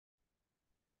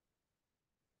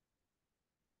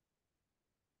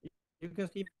You can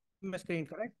see my screen,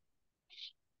 correct?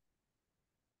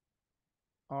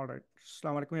 All right.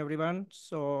 Assalamu alaikum, everyone.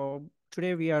 So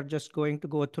today we are just going to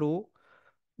go through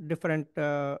different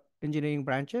engineering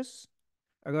branches.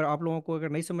 अगर आप लोगों को अगर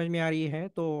नहीं समझ में आ रही है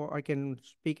तो I can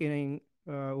speak in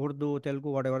Urdu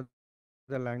Telugu what ever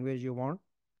the language you want.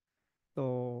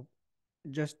 तो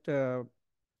जस्ट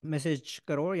मैसेज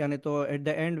करो यानी तो at the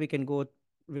end we can go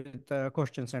with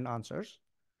questions and answers.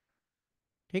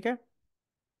 ठीक है.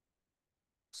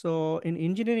 So in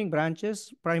engineering branches,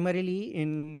 primarily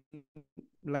in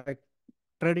like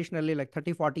traditionally like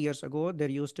 30, 40 years ago, there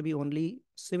used to be only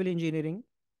civil engineering,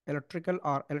 electrical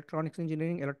or electronics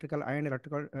engineering, electrical and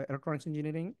electrical electronics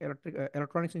engineering,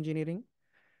 electronics engineering,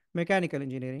 mechanical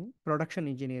engineering, production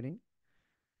engineering.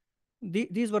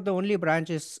 These were the only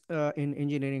branches in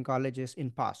engineering colleges in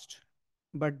past.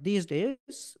 But these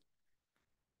days,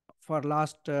 for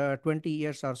last 20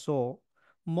 years or so,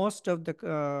 most of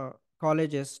the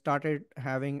colleges started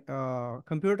having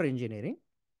computer engineering.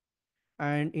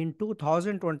 And in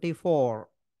 2024,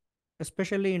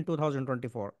 especially in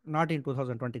 2024, not in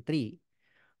 2023,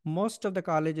 most of the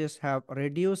colleges have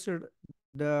reduced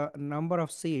the number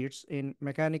of seats in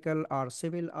mechanical or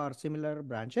civil or similar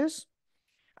branches.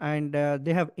 And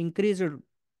they have increased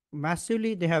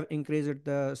massively, they have increased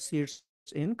the seats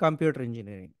in computer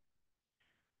engineering.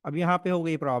 अब यहाँ पे हो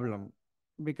गई problem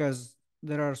because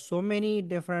there are so many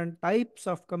different types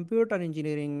of computer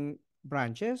engineering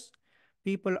branches.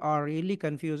 People are really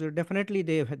confused. Definitely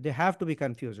they have to be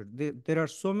confused. There are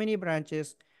so many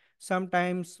branches.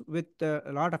 Sometimes with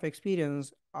a lot of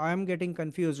experience I'm getting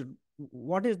confused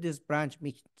what is this branch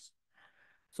means.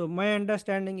 So my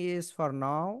understanding is for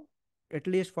now, at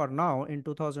least for now in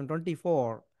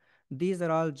 2024, these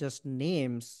are all just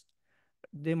names.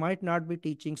 They might not be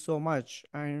teaching so much,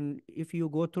 and if you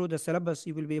go through the syllabus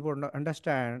you will be able to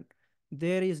understand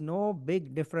there is no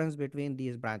big difference between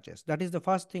these branches. That is the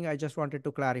first thing I just wanted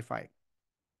to clarify.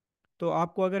 तो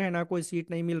आपको अगर है ना कोई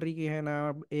seat नहीं मिल रही है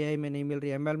ना, एआई में नहीं मिल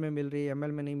रही, एमएल में मिल रही,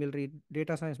 एमएल में नहीं मिल रही,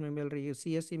 डेटा साइंस में मिल रही,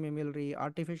 सीएससी में मिल रही,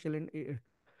 आर्टिफिशियल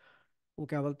वो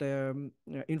क्या बोलते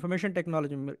हैं इंफॉर्मेशन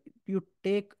टेक्नोलॉजी में, you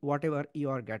take what ever you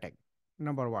are getting.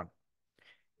 Number one,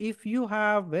 if you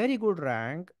have very good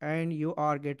rank and you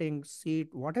are getting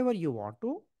seat whatever you want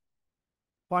to,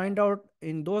 find out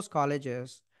in those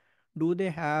colleges, do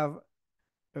they have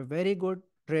a very good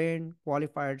trained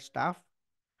qualified staff,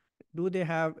 do they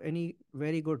have any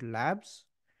very good labs,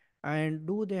 and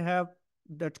do they have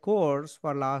that course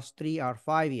for last 3 or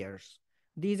 5 years.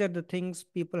 These are the things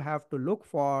people have to look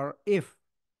for if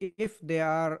they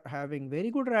are having very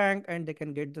good rank and they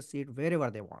can get the seat wherever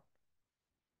they want.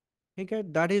 Okay,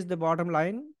 that is the bottom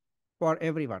line for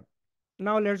everyone.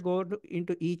 Now let's go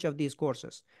into each of these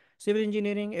courses. Civil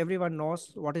engineering, everyone knows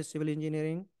what is civil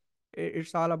engineering.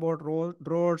 It's all about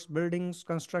roads, buildings,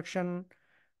 construction,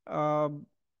 uh,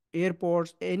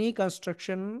 airports, any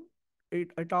construction.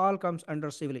 It all comes under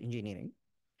civil engineering.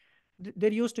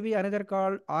 There used to be another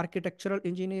called architectural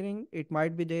engineering. It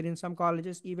might be there in some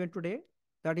colleges even today.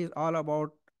 That is all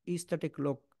about aesthetic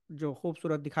look. जो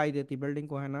खूबसूरत दिखाई देती building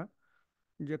को है ना,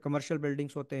 जो commercial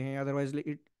buildings होते हैं. Otherwise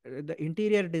the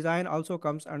interior design also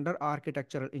comes under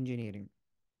architectural engineering.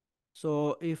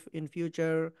 So if in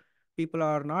future people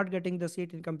are not getting the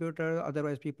seat in computer,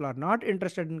 otherwise people are not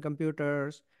interested in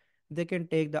computers, they can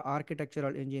take the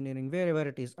architectural engineering wherever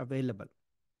it is available.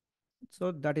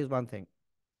 So that is one thing.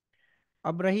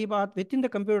 अब रही बात within the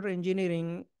computer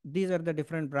engineering, these are the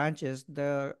different branches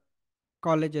the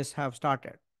colleges have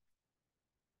started.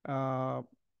 Uh,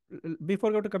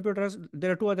 Before go to computers,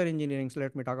 there are two other engineerings.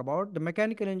 Let me talk about the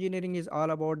mechanical engineering. Is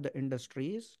all about the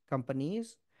industries,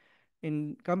 companies.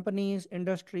 In companies,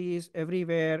 industries,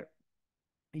 everywhere,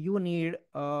 you need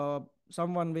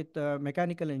someone with a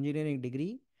mechanical engineering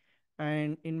degree.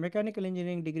 And in mechanical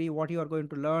engineering degree, what you are going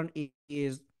to learn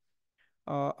is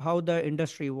how the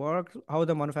industry works, how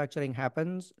the manufacturing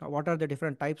happens, what are the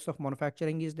different types of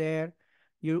manufacturing is there.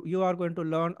 You are going to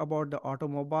learn about the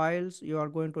automobiles. You are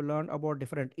going to learn about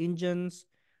different engines.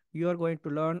 You are going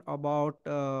to learn about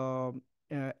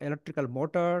electrical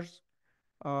motors,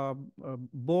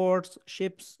 boats,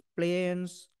 ships,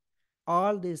 planes.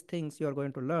 All these things you are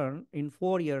going to learn in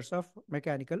 4 years of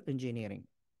mechanical engineering.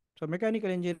 So mechanical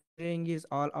engineering is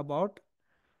all about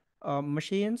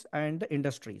machines and the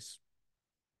industries.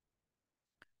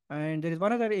 And there is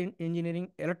one other engineering,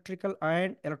 electrical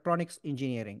and electronics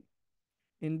engineering.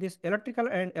 In this electrical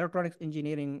and electronics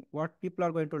engineering, what people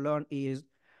are going to learn is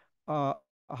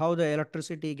how the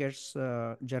electricity gets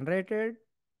generated,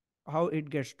 how it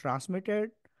gets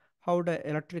transmitted, how the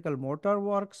electrical motor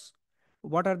works,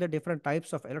 what are the different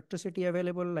types of electricity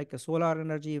available, like solar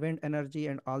energy, wind energy,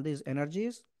 and all these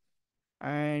energies.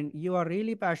 And you are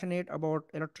really passionate about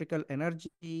electrical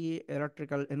energy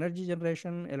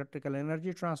generation, electrical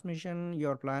energy transmission,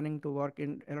 you're planning to work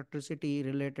in electricity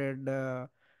related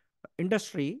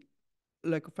industry,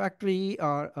 like a factory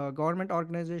or a government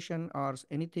organization or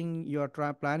anything, you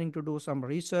are planning to do some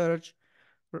research.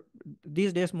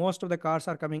 These days, most of the cars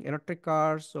are coming electric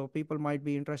cars, so people might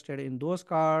be interested in those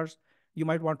cars. You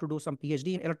might want to do some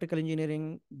PhD in electrical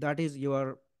engineering. That is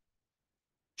your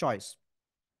choice.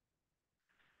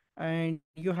 And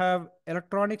you have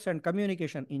electronics and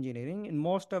communication engineering in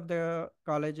most of the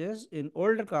colleges. In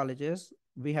older colleges,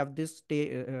 we have this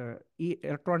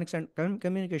electronics and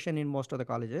communication in most of the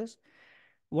colleges.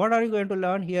 What are you going to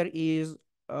learn here is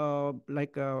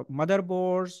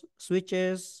motherboards,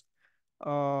 switches,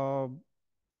 uh,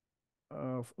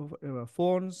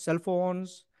 phones, cell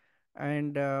phones,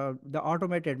 and the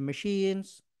automated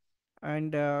machines.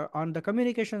 And on the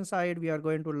communication side, we are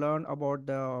going to learn about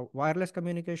the wireless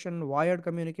communication, wired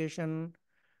communication.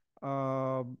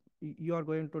 Uh, you are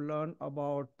going to learn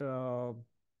about the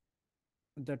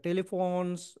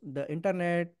telephones, the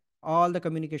internet, all the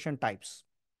communication types.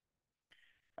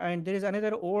 And there is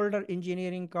another older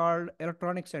engineering called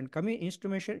electronics and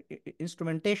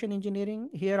instrumentation engineering.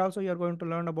 Here also you are going to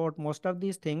learn about most of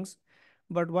these things,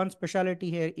 but one specialty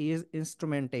here is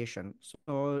instrumentation.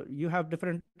 So you have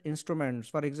different instruments.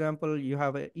 For example, you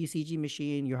have a ECG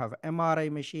machine, you have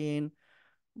MRI machine.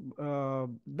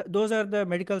 Those are the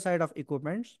medical side of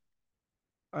equipments.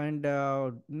 And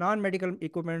non-medical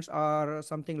equipments are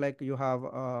something like you have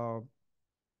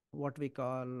what we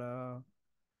call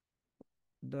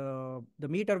the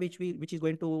meter which is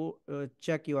going to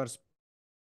check your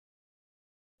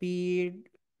speed,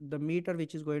 the meter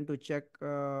which is going to check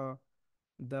the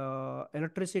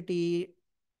electricity.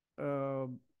 uh,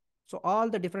 so all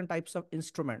the different types of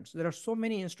instruments, there are so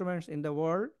many instruments in the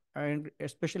world, and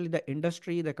especially the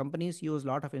industry, the companies use a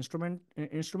lot of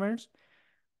instruments.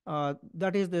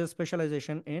 That is the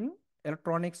specialization in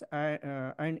electronics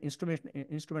and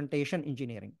instrumentation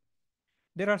engineering.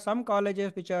 There are some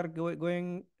colleges which are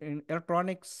going in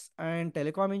electronics and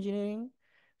telecom engineering.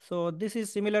 So this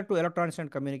is similar to electronics and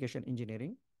communication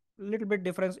engineering. Little bit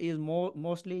difference is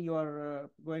mostly you are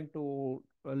going to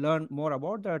learn more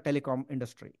about the telecom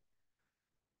industry.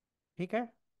 Okay?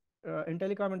 In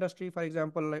telecom industry, for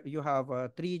example, like you have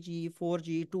 3G,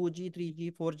 4G, 2G,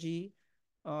 3G, 4G.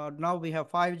 Now we have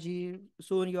 5G.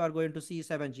 Soon you are going to see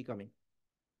 7G coming.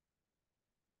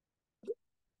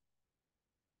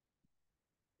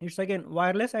 It's again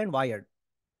wireless and wired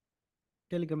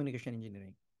telecommunication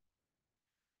engineering.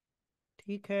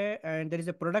 ठीक है. And there is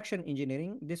a production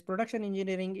engineering. This production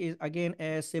engineering is again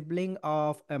a sibling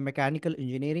of a mechanical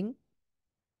engineering.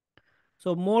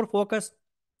 So more focus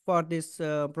for this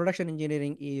production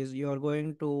engineering is you are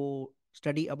going to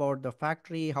study about the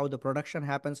factory, how the production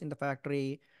happens in the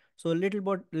factory. So little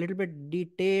bit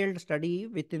detailed study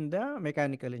within the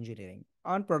mechanical engineering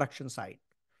on production side.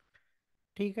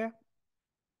 ठीक है.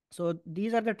 So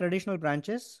these are the traditional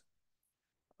branches.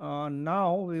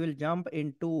 Now we will jump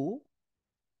into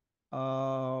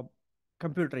uh,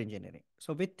 computer engineering.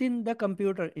 So within the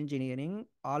computer engineering,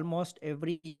 almost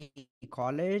every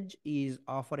college is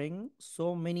offering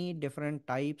so many different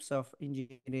types of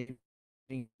engineering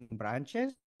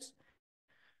branches.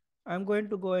 I'm going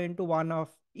to go into one of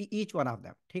each one of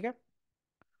them. Okay?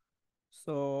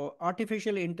 So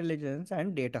artificial intelligence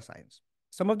and data science.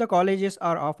 Some of the colleges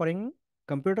are offering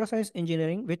computer science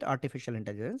engineering with artificial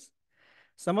intelligence.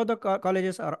 Some of the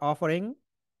colleges are offering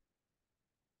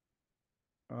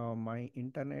my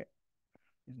internet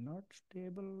is not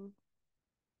stable.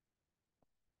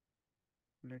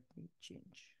 Let me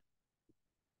change.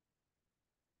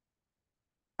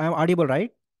 I am audible,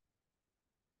 right?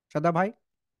 Shraddha bhai?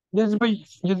 Yes,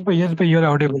 bhai, you're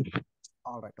audible.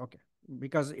 All right, okay.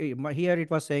 Because here it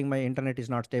was saying my internet is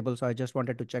not stable, so I just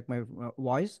wanted to check my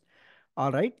voice.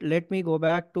 All right, let me go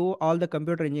back to all the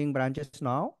computer engineering branches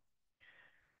now.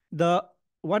 The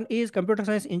one is computer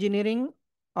science engineering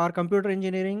or computer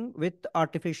engineering with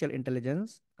artificial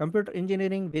intelligence, computer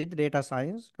engineering with data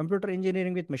science, computer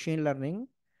engineering with machine learning,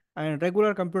 and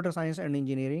regular computer science and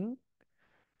engineering.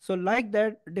 So like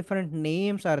that, different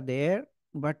names are there,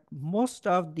 but most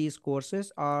of these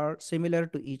courses are similar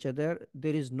to each other.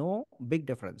 There is no big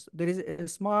difference. There is a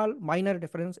small minor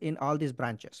difference in all these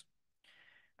branches.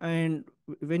 And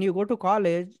when you go to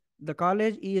college, the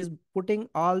college is putting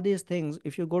all these things.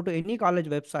 If you go to any college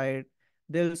website,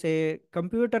 they'll say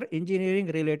computer engineering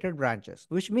related branches,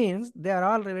 which means they are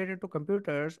all related to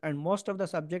computers, and most of the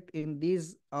subject in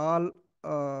these all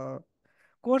uh,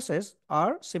 courses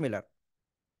are similar.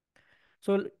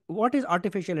 So what is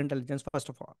artificial intelligence, first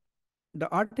of all?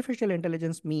 The artificial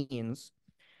intelligence means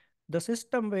the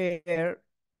system where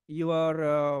you are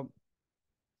uh,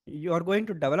 you are going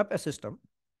to develop a system,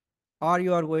 or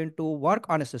you are going to work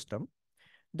on a system.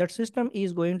 That system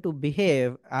is going to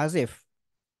behave as if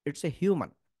it's a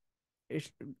human.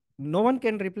 It's, no one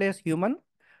can replace human,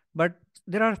 but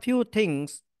there are few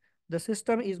things the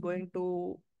system is going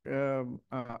to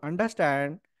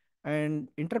understand and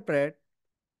interpret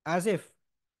as if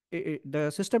the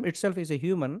system itself is a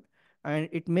human, and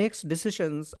it makes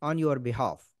decisions on your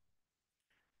behalf.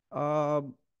 Uh,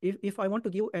 if I want to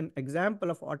give an example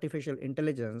of artificial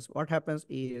intelligence, what happens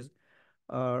is,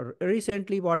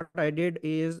 recently what I did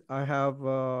is I have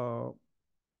a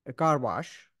car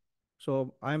wash.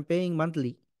 So I'm paying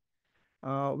monthly.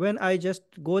 When I just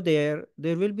go there,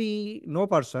 there will be no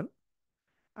person,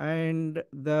 and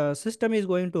the system is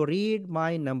going to read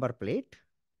my number plate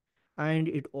and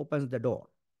it opens the door.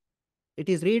 It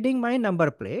is reading my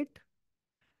number plate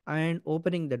and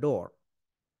opening the door.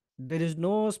 There is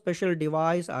no special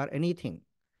device or anything.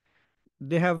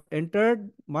 They have entered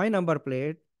my number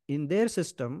plate in their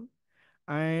system,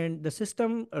 and the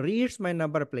system reads my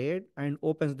number plate and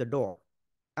opens the door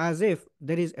as if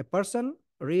there is a person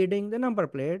reading the number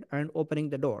plate and opening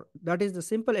the door. That is the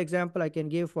simple example I can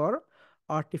give for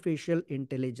artificial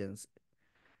intelligence.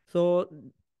 So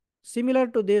similar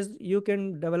to this, you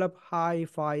can develop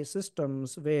hi-fi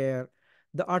systems where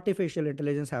the artificial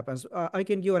intelligence happens. I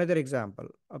can give another example.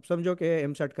 अब समझो कि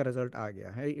MSET का result आ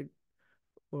गया है,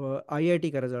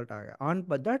 IIT का result आ गया. On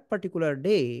but that particular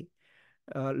day,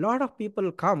 a lot of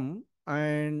people come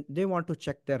and they want to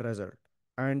check their result,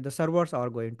 and the servers are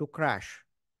going to crash.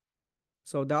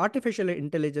 So the artificial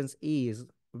intelligence is,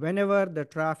 whenever the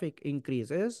traffic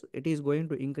increases, it is going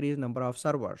to increase number of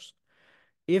servers.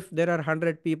 If there are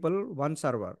 100 people, one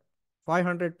server,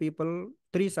 500 people,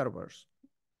 three servers,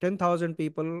 10,000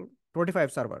 people,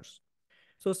 25 servers.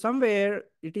 So somewhere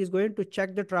it is going to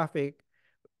check the traffic.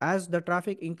 As the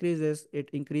traffic increases, it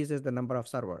increases the number of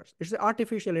servers. It's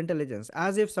artificial intelligence,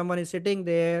 as if someone is sitting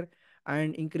there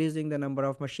and increasing the number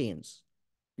of machines.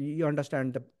 You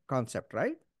understand the concept,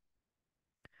 right?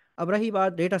 Abrahi,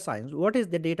 data science. What is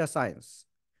the data science?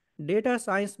 Data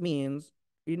science means,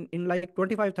 in like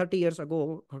 25, 30 years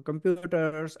ago,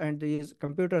 computers and these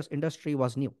computers industry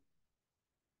was new.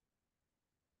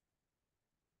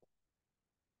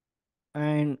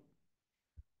 And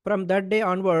from that day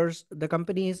onwards, the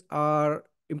companies are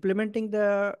implementing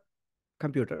the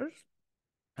computers,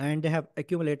 and they have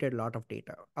accumulated a lot of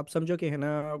data. अब समझो कि है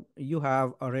ना, you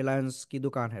have a Reliance की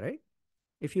दुकान है, right?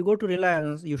 If you go to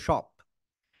Reliance, you shop.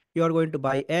 You are going to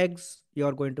buy eggs, you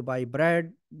are going to buy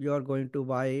bread, you are going to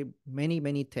buy many,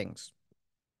 many things.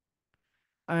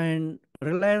 And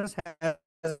Reliance has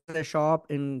a shop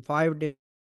in 10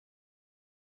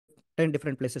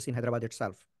 different places in Hyderabad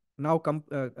itself. Now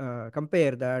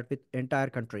compare that with entire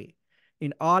country.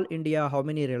 In all India, how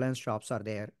many Reliance shops are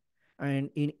there? And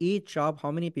in each shop,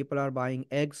 how many people are buying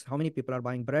eggs? How many people are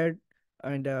buying bread?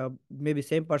 And maybe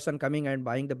same person coming and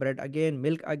buying the bread again,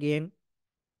 milk again.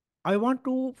 I want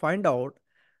to find out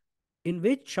in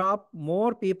which shop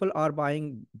more people are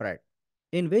buying bread,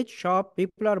 in which shop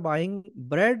people are buying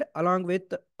bread along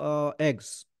with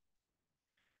eggs.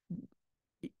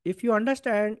 If you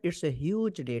understand, it's a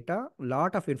huge data,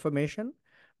 lot of information,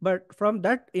 but from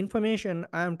that information,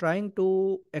 I am trying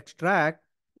to extract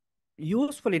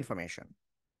useful information,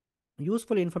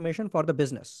 useful information for the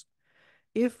business.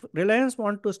 If Reliance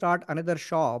want to start another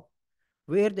shop,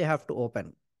 where they have to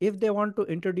open? If they want to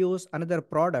introduce another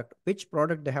product, which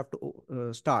product they have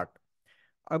to start?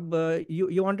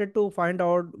 You wanted to find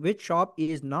out which shop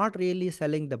is not really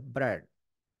selling the bread.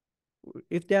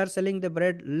 If they are selling the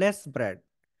bread, less bread,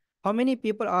 how many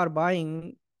people are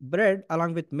buying bread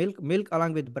along with milk, milk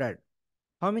along with bread?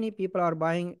 How many people are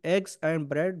buying eggs and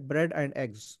bread, bread and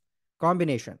eggs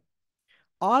combination?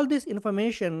 All this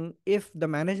information, if the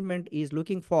management is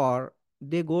looking for,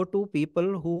 they go to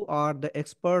people who are the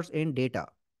experts in data.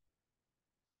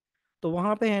 तो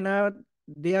वहाँ पे है ना,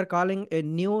 they are calling a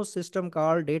new system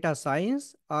called data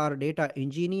science or data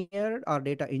engineer or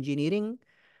data engineering.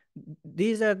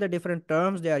 These are the different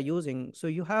terms they are using. So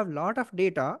you have lot of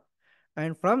data,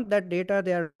 and from that data,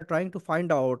 they are trying to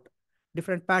find out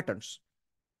different patterns.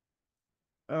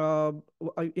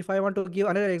 If I want to give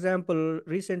another example,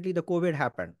 recently the COVID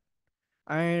happened,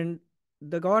 and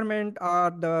the government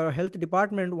or the health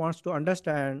department wants to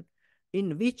understand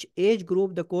in which age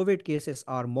group the COVID cases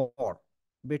are more,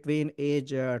 between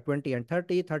age 20 and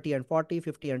 30, 30 and 40,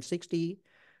 50 and 60,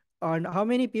 and how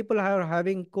many people are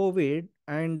having COVID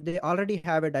and they already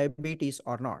have a diabetes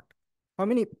or not? How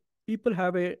many people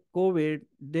have a COVID,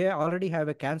 they already have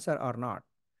a cancer or not?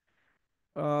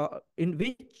 In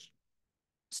which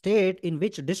state, in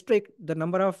which district, the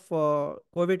number of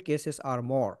COVID cases are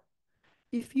more?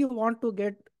 If you want to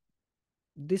get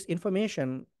this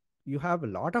information, you have a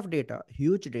lot of data,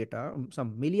 huge data,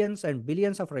 some millions and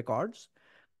billions of records.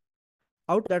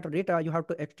 Out of that data, you have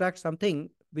to extract something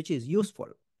which is useful.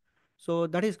 So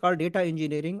that is called data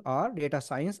engineering or data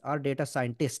science or data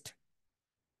scientist.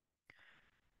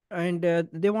 And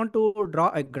they want to draw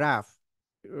a graph.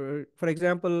 For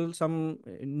example, some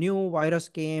new virus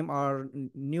came or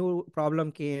new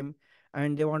problem came,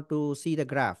 and they want to see the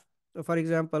graph. So, for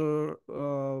example,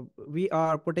 we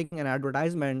are putting an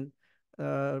advertisement.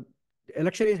 Uh,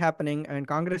 Election is happening, and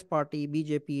Congress Party,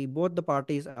 BJP, both the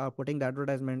parties are putting the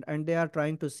advertisement, and they are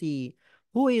trying to see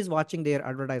who is watching their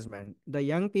advertisement. The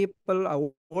young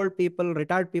people, old people,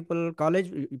 retired people,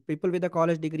 college people with a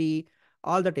college degree,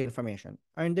 all that information,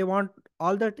 and they want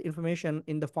all that information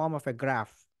in the form of a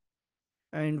graph,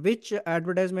 and which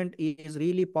advertisement is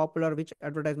really popular, which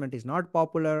advertisement is not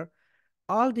popular.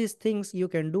 All these things you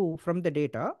can do from the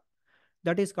data.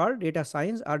 That is called data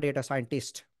science or data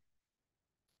scientist.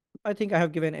 I think I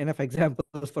have given enough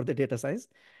examples for the data science.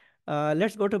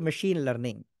 Let's go to machine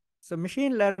learning. So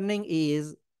machine learning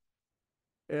is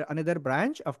another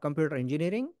branch of computer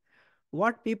engineering.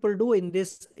 What people do in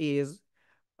this is,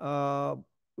 uh,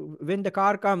 when the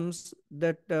car comes,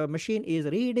 that machine is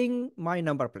reading my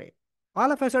number plate.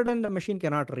 All of a sudden, the machine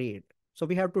cannot read. So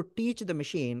we have to teach the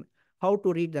machine how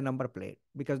to read the number plate,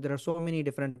 because there are so many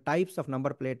different types of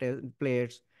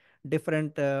plates,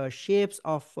 different shapes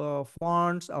of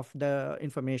fonts of the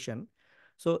information.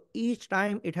 So each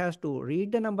time it has to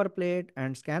read the number plate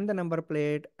and scan the number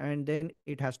plate, and then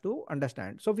it has to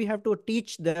understand. So we have to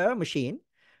teach the machine.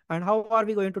 And how are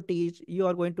we going to teach? You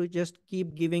are going to just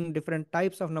keep giving different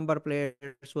types of number plates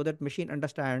so that machine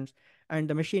understands, and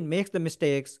the machine makes the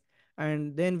mistakes,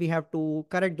 and then we have to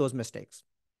correct those mistakes.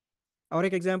 और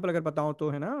एक example अगर बताऊं तो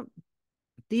है ना,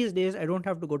 these days I don't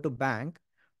have to go to bank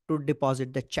to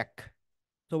deposit the check.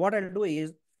 So what I'll do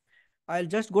is, I'll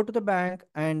just go to the bank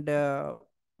and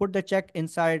put the check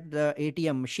inside the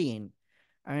ATM machine,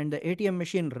 and the ATM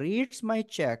machine reads my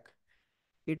check.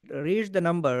 It reads the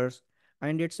numbers,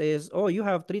 and it says, "Oh, you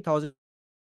have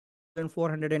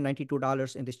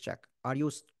 $3,492 in this check. Are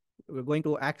you going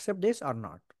to accept this or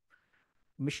not?"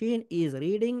 Machine is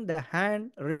reading the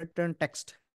handwritten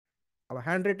text. अब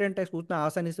handwritten text उतना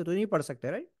आसानी से तो नहीं पढ़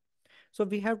सकते, right? So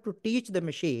we have to teach the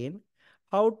machine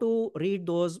how to read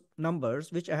those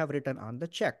numbers which I have written on the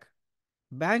check.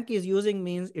 Bank is using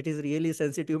means it is really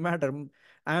sensitive matter.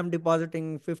 I am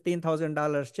depositing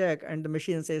 $15,000 check, and the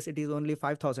machine says it is only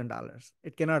 $5,000.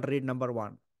 It cannot read number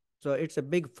one. So it's a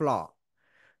big flaw.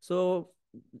 So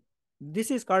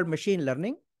this is called machine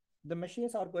learning. The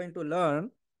machines are going to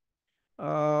learn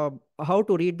uh, how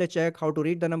to read the check, how to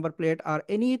read the number plate, or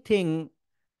anything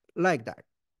like that.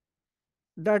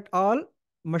 That all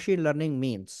machine learning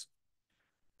means.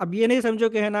 अब ये नहीं समझो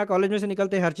कि है ना college में से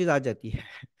निकलते हर चीज आ जाती है.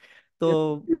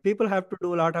 So Yes. people have to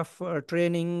do a lot of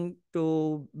training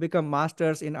to become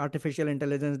masters in artificial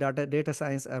intelligence, data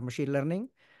science, or machine learning.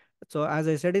 So as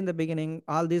I said in the beginning,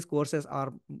 all these courses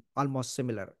are almost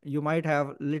similar. You might have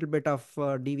a little bit of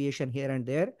deviation here and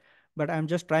there, but I'm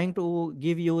just trying to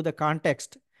give you the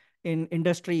context in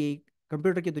industry.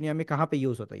 Computer की दुनिया में कहाँ पे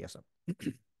use होता है ये सब.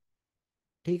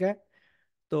 ठीक है.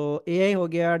 तो एआई हो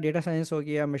गया, डेटा साइंस हो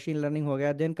गया, मशीन लर्निंग हो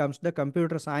गया, then comes the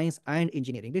computer science and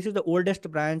engineering. This is the oldest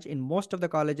branch in most of the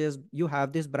colleges. You have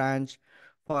this branch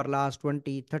for last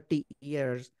 20-30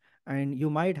 years, and you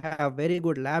might have very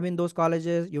good lab in those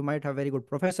colleges, you might have very good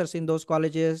professors in those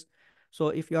colleges. So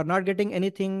if you are not getting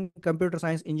anything, computer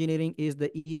science engineering is the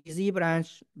easy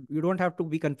branch. You don't have to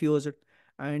be confused,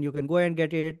 and you can go and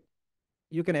get it.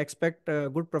 You can expect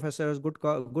good professors,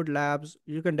 good labs.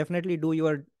 You can definitely do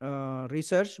your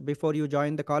research before you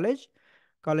join the college.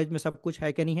 College में सब कुछ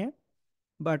है कि नहीं है,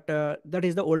 but that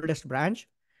is the oldest branch.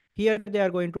 Here they are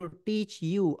going to teach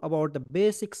you about the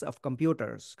basics of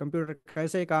computers. Computer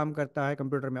कैसे काम करता है,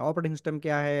 computer में operating system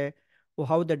क्या है,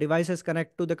 how the devices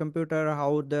connect to the computer,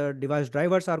 how the device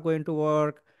drivers are going to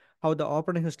work, how the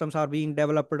operating systems are being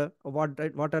developed,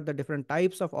 what are the different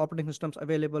types of operating systems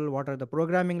available, what are the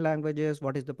programming languages,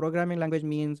 what is the programming language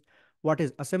means, what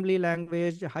is assembly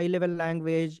language, high level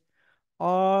language,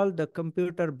 all the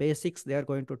computer basics they are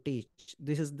going to teach.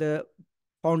 This is the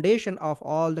foundation of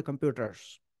all the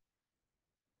computers.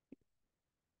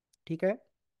 ठीक है.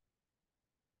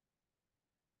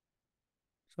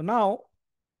 So now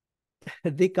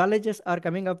The colleges are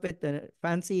coming up with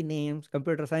fancy names: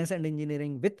 computer science and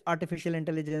engineering with artificial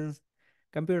intelligence,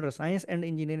 computer science and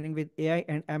engineering with AI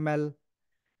and ML,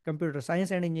 computer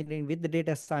science and engineering with the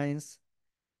data science.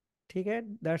 Okay,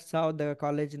 that's how the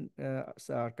college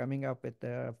are coming up with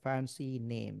fancy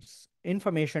names.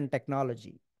 Information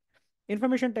technology.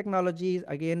 Information technology is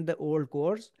again the old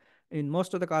course. In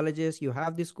most of the colleges, you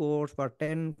have this course for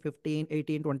 10, 15,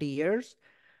 18, 20 years.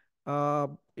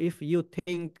 If you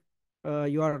think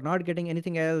you are not getting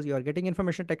anything else, you are getting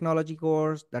information technology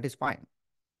course, that is fine.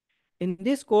 In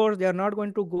this course, they are not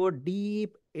going to go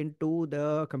deep into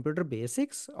the computer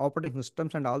basics, operating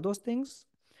systems, and all those things.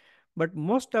 But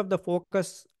most of the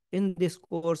focus in this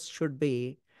course should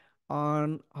be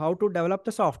on how to develop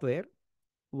the software,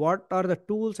 what are the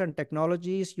tools and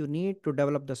technologies you need to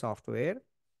develop the software,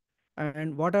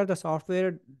 and what are the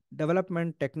software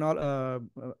development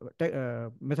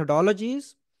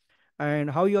methodologies, and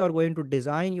how you are going to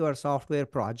design your software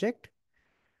project,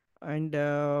 and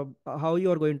how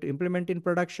you are going to implement in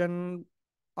production.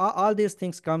 All these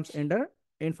things comes under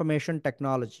information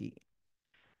technology.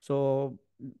 So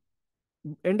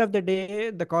end of the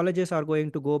day, the colleges are going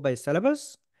to go by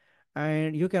syllabus,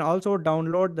 and you can also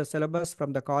download the syllabus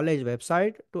from the college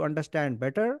website to understand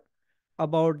better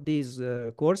about these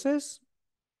courses.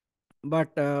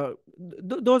 But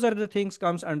those are the things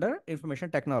comes under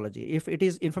information technology. If it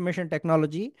is information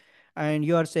technology and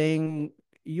you are saying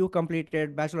you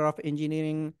completed bachelor of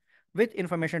engineering with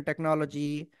information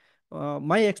technology,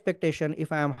 my expectation,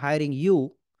 if I am hiring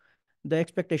you, the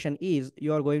expectation is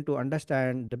you are going to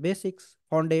understand the basics,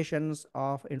 foundations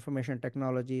of information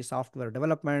technology, software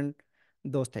development,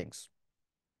 those things.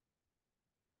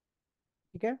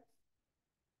 Okay.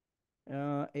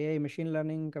 AI, machine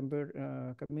learning,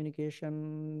 computer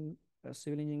communication,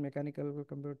 civil engineering, mechanical,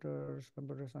 computers,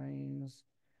 computer science,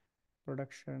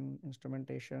 production,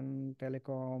 instrumentation,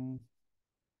 telecom.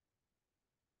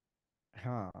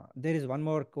 There is one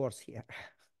more course here.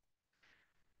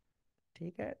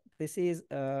 Okay. This is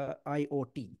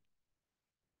IoT.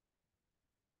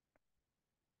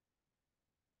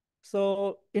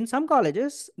 So in some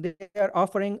colleges, they are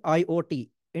offering IoT,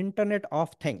 Internet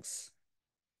of Things.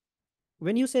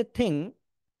 When you say thing,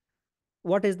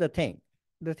 what is the thing?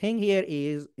 The thing here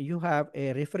is you have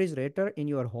a refrigerator in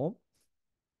your home.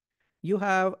 You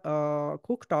have a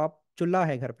cooktop, chulla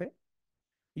hai ghar pe.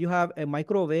 You have a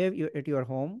microwave at your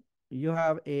home. You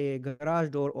have a garage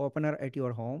door opener at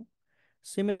your home.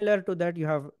 Similar to that, you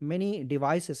have many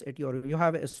devices at you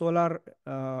have a solar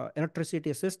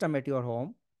electricity system at your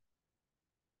home.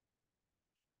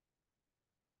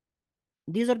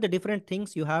 These are the different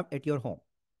things you have at your home.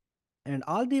 And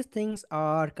all these things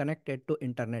are connected to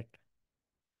internet.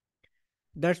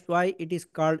 That's why it is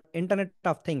called Internet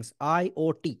of Things,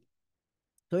 IoT.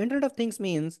 So Internet of Things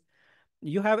means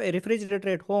you have a refrigerator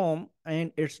at home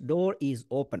and its door is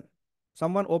open.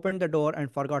 Someone opened the door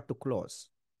and forgot to close.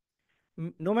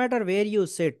 No matter where you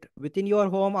sit, within your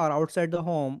home or outside the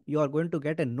home, you are going to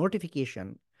get a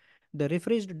notification. The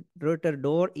refrigerator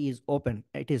door is open.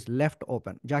 It is left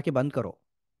open. Jaake band karo.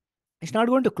 It's not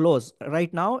going to close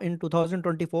right now in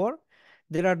 2024.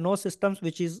 There are no systems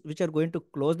which are going to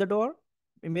close the door.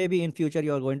 Maybe in future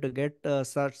you are going to get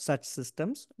such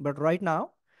systems, but right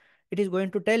now it is going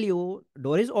to tell you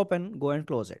door is open, go and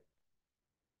close it.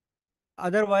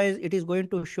 Otherwise, it is going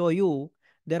to show you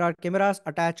there are cameras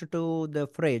attached to the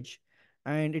fridge,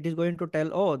 and it is going to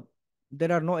tell, oh,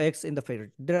 there are no eggs in the fridge.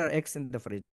 There are eggs in the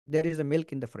fridge. There is a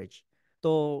milk in the fridge.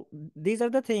 So these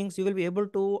are the things you will be able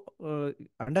to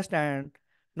understand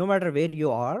no matter where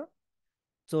you are.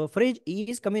 So fridge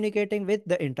is communicating with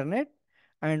the internet,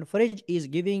 and fridge is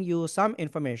giving you some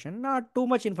information, not too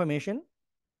much information.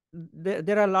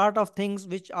 There are a lot of things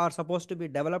which are supposed to be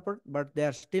developed, but they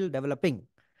are still developing.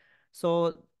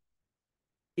 So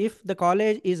if the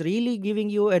college is really giving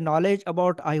you a knowledge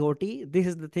about IoT, this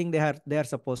is the thing they are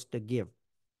supposed to give.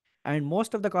 And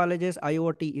most of the colleges,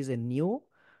 IoT is a new.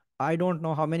 I don't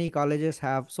know how many colleges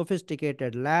have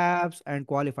sophisticated labs and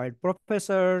qualified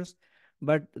professors,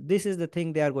 but this is the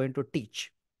thing they are going to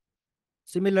teach.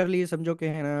 Similarly, समझो कि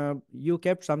है ना, you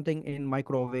kept something in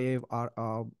microwave or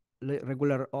a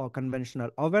regular or conventional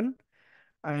oven,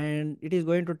 and it is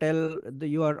going to tell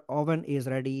your oven is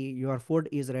ready, your food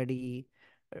is ready.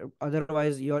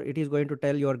 Otherwise, it is going to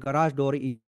tell your garage door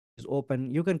is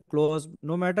open. You can close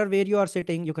no matter where you are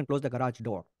sitting. You can close the garage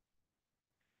door.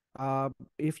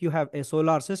 If you have a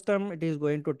solar system, it is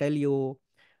going to tell you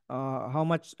how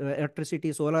much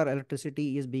solar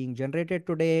electricity is being generated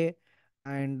today,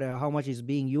 and how much is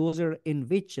being used in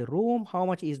which room, how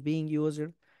much is being used.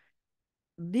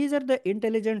 these are the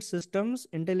intelligent systems,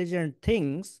 intelligent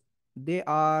things they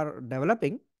are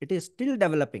developing. It is still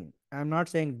developing. I'm not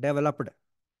saying developed.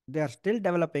 They are still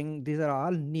developing. These are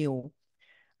all new.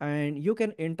 And you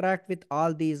can interact with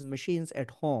all these machines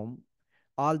at home,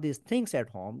 all these things at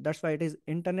home. That's why it is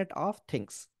Internet of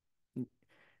Things.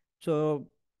 So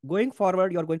going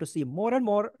forward, you're going to see more and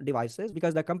more devices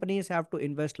because the companies have to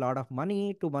invest a lot of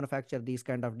money to manufacture these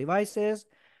kind of devices,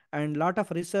 and a lot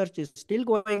of research is still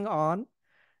going on.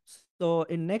 So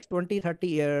in next 20, 30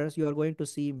 years, you are going to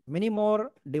see many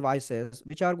more devices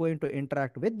which are going to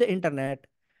interact with the internet,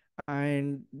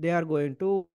 and they are going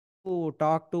to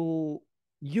talk to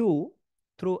you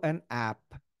through an app.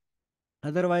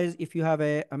 Otherwise, if you have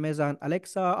a Amazon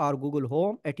Alexa or Google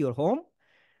Home at your home,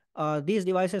 these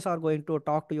devices are going to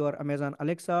talk to your Amazon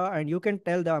Alexa, and you can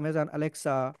tell the Amazon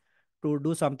Alexa to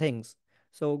do some things.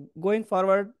 So going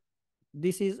forward,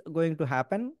 this is going to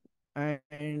happen,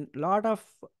 and lot of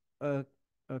uh,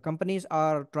 companies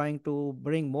are trying to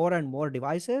bring more and more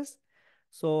devices.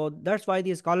 So that's why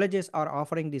these colleges are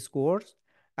offering these course.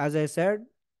 As I said,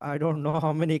 I don't know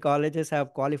how many colleges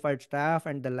have qualified staff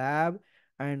and the lab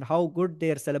and how good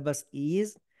their syllabus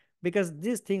is, because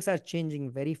these things are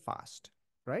changing very fast,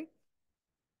 right?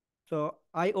 So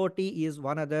IoT is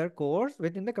one other course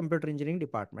within the computer engineering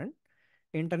department.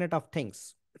 Internet of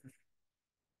Things.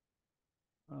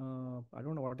 I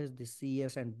don't know what is the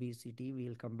CS and BCT.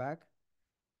 We'll come back.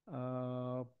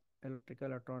 Uh, Electrical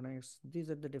electronics.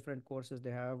 These are the different courses they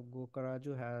have.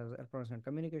 Gokaraju has electronics and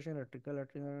communication,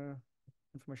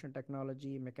 information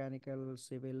technology, mechanical,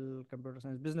 civil, computer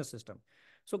science, business system.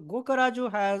 So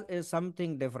Gokaraju has is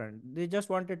something different. They just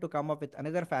wanted to come up with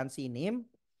another fancy name.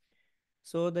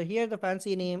 So the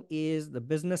fancy name is the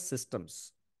business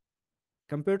systems,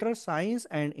 computer science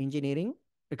and engineering,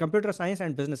 computer science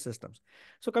and business systems.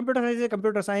 So computer science is a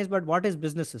computer science, but what is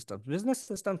business systems? Business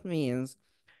systems means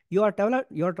you are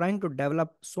trying to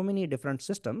develop so many different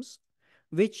systems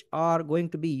which are going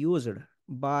to be used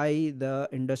by the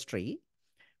industry,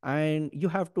 and you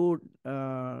have to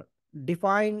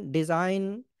define,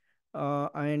 design,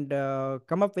 and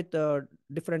come up with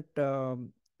different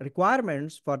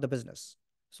requirements for the business.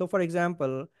 So for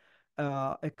example,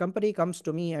 a company comes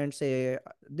to me and say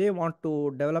they want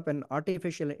to develop an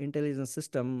artificial intelligence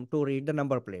system to read the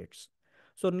number plates.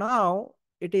 So now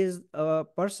it is a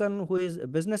person who is a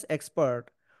business expert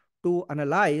to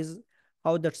analyze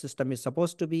how that system is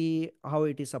supposed to be, how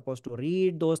it is supposed to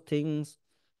read those things,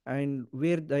 and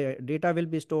where the data will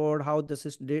be stored, how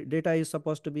the data is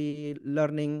supposed to be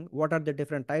learning, what are the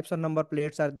different types of number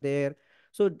plates are there.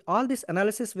 So all this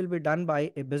analysis will be done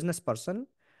by a business person,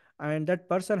 and that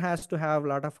person has to have a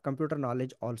lot of computer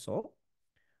knowledge also.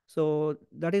 So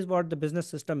that is what the business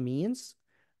system means.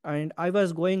 And I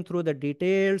was going through the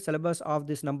detailed syllabus of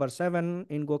this number 7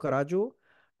 in Gokaraju.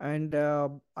 And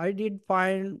I did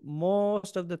find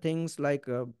most of the things like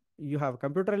you have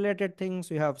computer related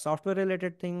things, you have software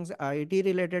related things, IT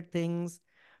related things,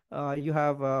 you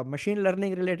have machine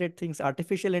learning related things,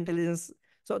 artificial intelligence.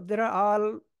 So there are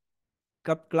all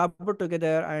clubbed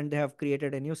together, and they have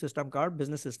created a new system called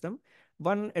business system.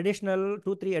 One additional,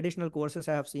 two, three additional courses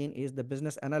I have seen is the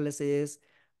business analysis,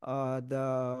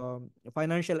 the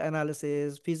financial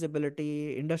analysis,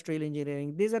 feasibility, industrial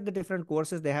engineering. These are the different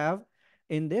courses they have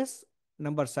in this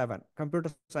number 7,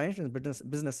 computer science and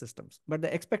business systems. But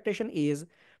the expectation is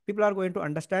people are going to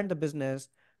understand the business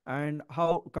and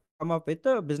how come up with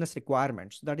the business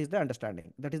requirements. That is the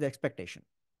understanding. That is the expectation.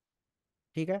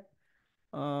 Okay.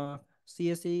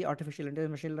 CSE, artificial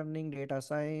intelligence, machine learning, data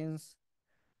science,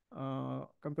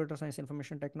 computer science,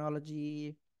 information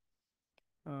technology,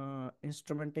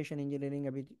 instrumentation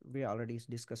engineering. We already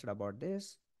discussed about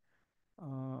this.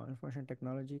 Information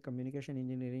technology, communication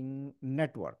engineering,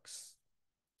 networks.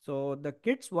 So the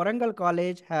KITS Warangal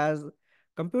College has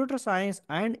computer science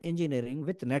and engineering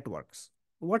with networks.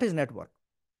 What is network?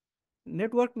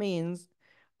 Network means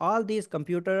all these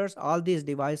computers, all these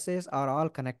devices are all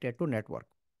connected to network.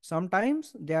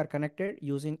 Sometimes they are connected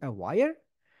using a wire.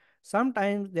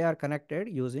 Sometimes they are connected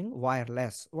using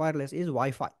wireless. Wireless is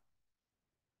Wi-Fi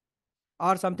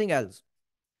or something else.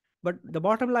 But the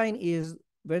bottom line is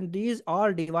when these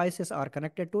all devices are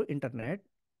connected to internet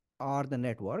or the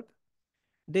network,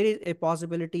 there is a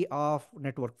possibility of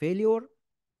network failure.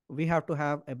 We have to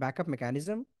have a backup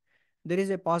mechanism. There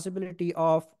is a possibility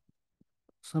of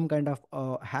some kind of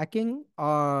hacking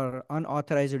or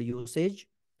unauthorized usage.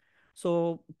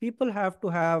 So people have to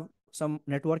have some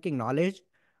networking knowledge,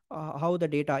 how the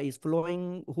data is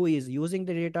flowing, who is using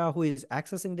the data, who is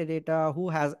accessing the data, who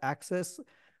has access.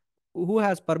 who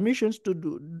has permissions to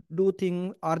do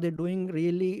things, are they doing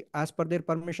really as per their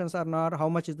permissions or not, how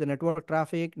much is the network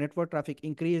traffic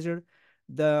increased,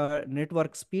 the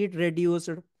network speed reduced,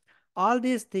 all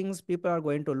these things people are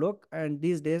going to look. And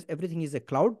these days everything is a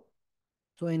cloud.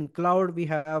 So in cloud we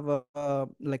have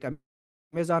like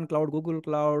Amazon cloud, Google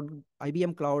cloud,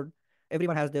 IBM cloud.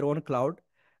 Everyone has their own cloud,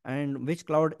 and which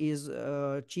cloud is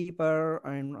cheaper,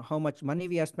 and how much money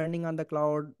we are spending on the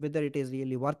cloud, whether it is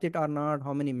really worth it or not,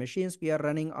 how many machines we are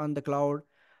running on the cloud.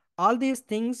 All these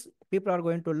things people are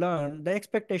going to learn. The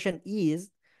expectation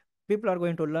is people are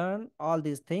going to learn all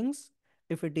these things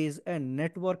if it is a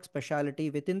network specialty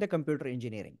within the computer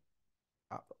engineering.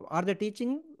 uh, are they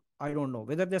teaching? I don't know.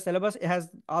 Whether the syllabus has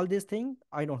all these things,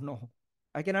 I don't know.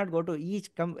 I cannot go to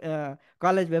each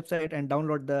college website and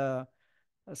download the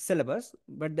syllabus,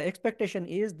 but the expectation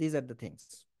is these are the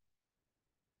things.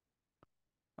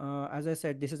 As I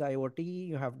said, this is IoT.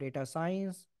 You have data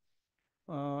science,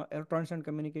 electronics and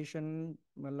communication.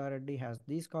 Malla Reddy has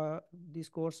these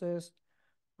courses.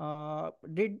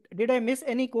 Did I miss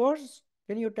any course?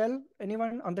 Can you tell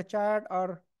anyone on the chat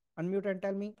or unmute and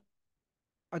tell me?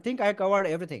 I think I covered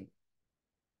everything.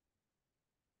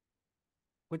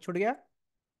 कुछ छूट गया?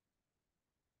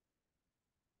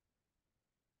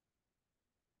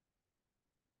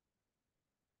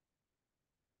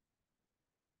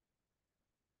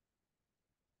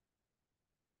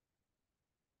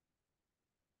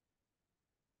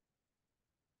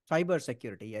 Cyber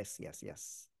security. Yes, yes,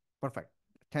 yes. Perfect.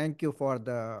 Thank you for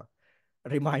the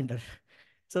reminder.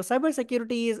 So cyber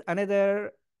security is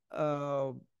another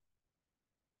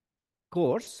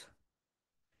course.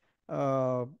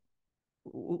 Uh,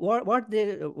 what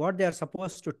they are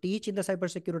supposed to teach in the cyber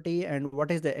security, and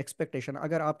what is the expectation.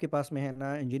 अगर आपके पास में है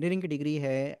ना engineering की degree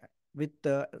है with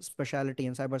specialty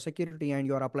in cyber security and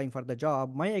you are applying for the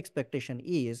job, my expectation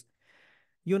is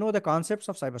you know the concepts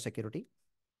of cyber security,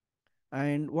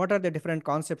 and what are the different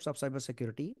concepts of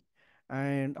cybersecurity,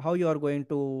 and how you are going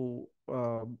to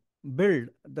build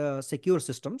the secure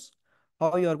systems,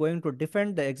 how you are going to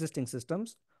defend the existing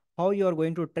systems, how you are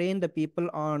going to train the people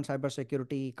on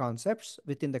cybersecurity concepts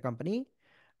within the company,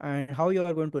 and how you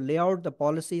are going to lay out the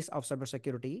policies of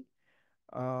cybersecurity.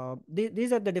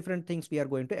 These are the different things we are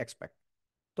going to expect.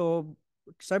 So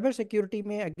cybersecurity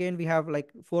may again we have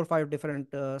like 4 or 5 different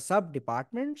sub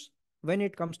departments. When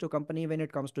it comes to company, when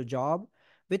it comes to job,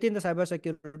 within the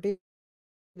cybersecurity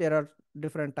there are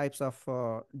different types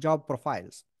of job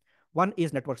profiles. One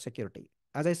is network security.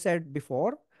 As I said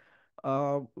before,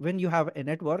 when you have a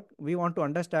network, we want to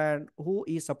understand who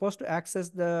is supposed to access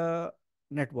the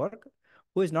network,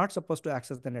 who is not supposed to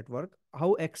access the network,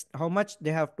 how much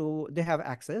they have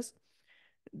access.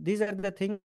 These are the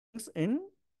things in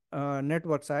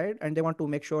network side, and they want to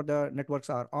make sure the networks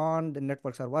are on, the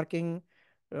networks are working,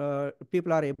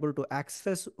 people are able to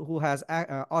access who has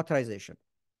authorization.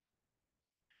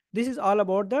 This is all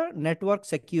about the network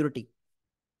security.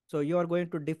 So you are going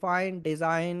to define,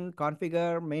 design,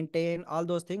 configure, maintain all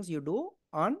those things you do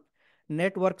on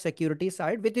network security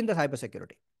side within the cyber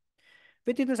security.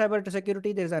 Within the cyber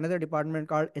security, there is another department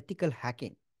called ethical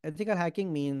hacking. Ethical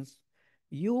hacking means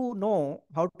you know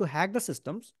how to hack the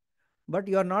systems, but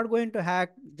you are not going to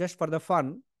hack just for the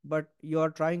fun, but you are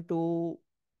trying to,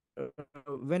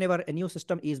 whenever a new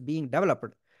system is being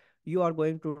developed, you are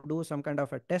going to do some kind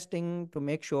of a testing to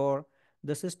make sure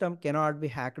the system cannot be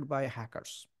hacked by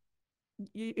hackers.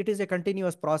 It is a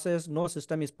continuous process. No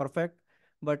system is perfect,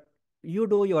 but you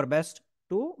do your best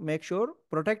to make sure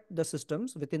protect the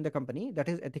systems within the company. That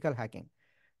is ethical hacking.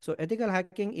 So ethical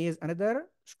hacking is another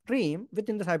stream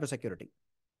within the cybersecurity.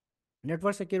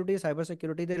 Network security,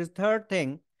 cybersecurity. There is third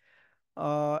thing.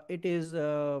 It is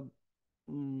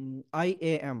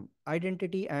IAM,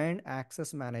 Identity and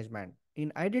Access Management.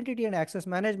 In Identity and Access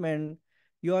Management,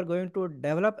 you are going to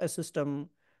develop a system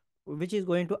which is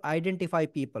going to identify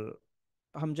people.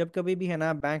 हम जब कभी भी है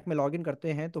ना bank में login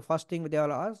करते हैं तो first thing they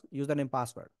will ask user name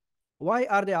password. Why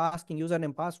are they asking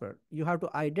username password? You have to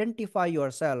identify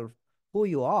yourself who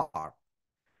you are.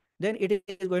 Then it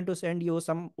is going to send you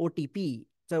some OTP.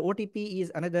 So OTP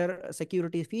is another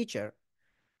security feature,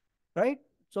 right?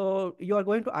 So you are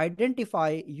going to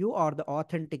identify you are the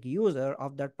authentic user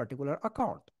of that particular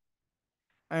account.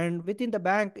 And within the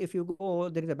bank, if you go,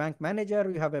 there is a bank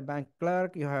manager, you have a bank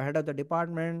clerk, you have head of the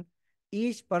department.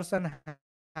 Each person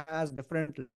has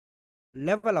different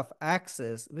level of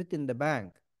access within the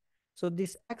bank. So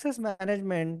this access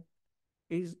management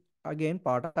is again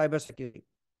part of cybersecurity.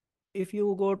 If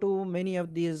you go to many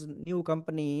of these new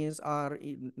companies or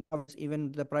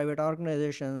even the private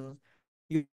organizations,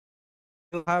 you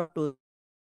have to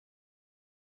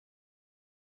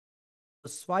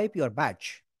swipe your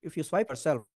badge, if you swipe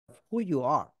yourself, who you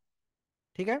are.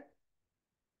 ठीक है?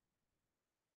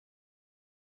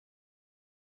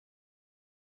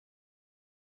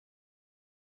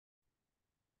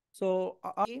 So,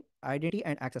 identity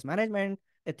and access management,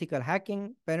 ethical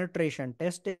hacking, penetration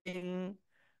testing.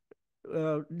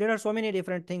 There are so many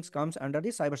different things comes under the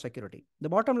cybersecurity. The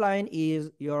bottom line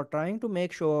is you're trying to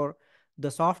make sure the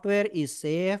software is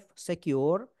safe,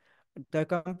 secure, the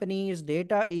company's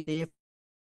data is safe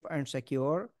and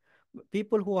secure.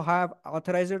 People who have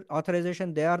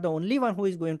authorization, they are the only one who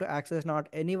is going to access, not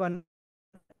anyone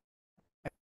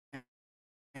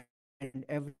and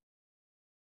everyone.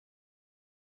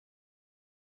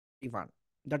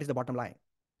 That is the bottom line.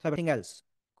 Cybersecurity is not for everyone. Anything else?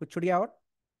 Kuch chud gaya aur?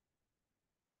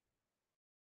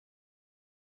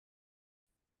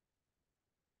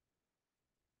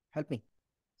 Help me.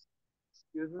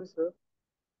 Excuse me, sir.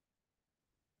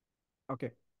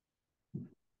 Okay.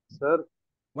 Sir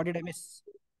What did I miss?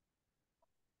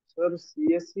 Sir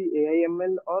CSC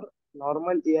AIML और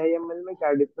normal AIML में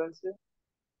क्या difference है?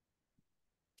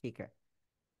 ठीक है.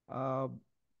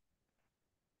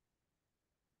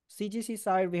 CGC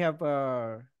side, we have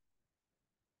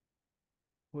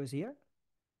who is here?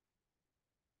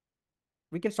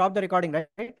 We can stop the recording,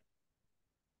 right?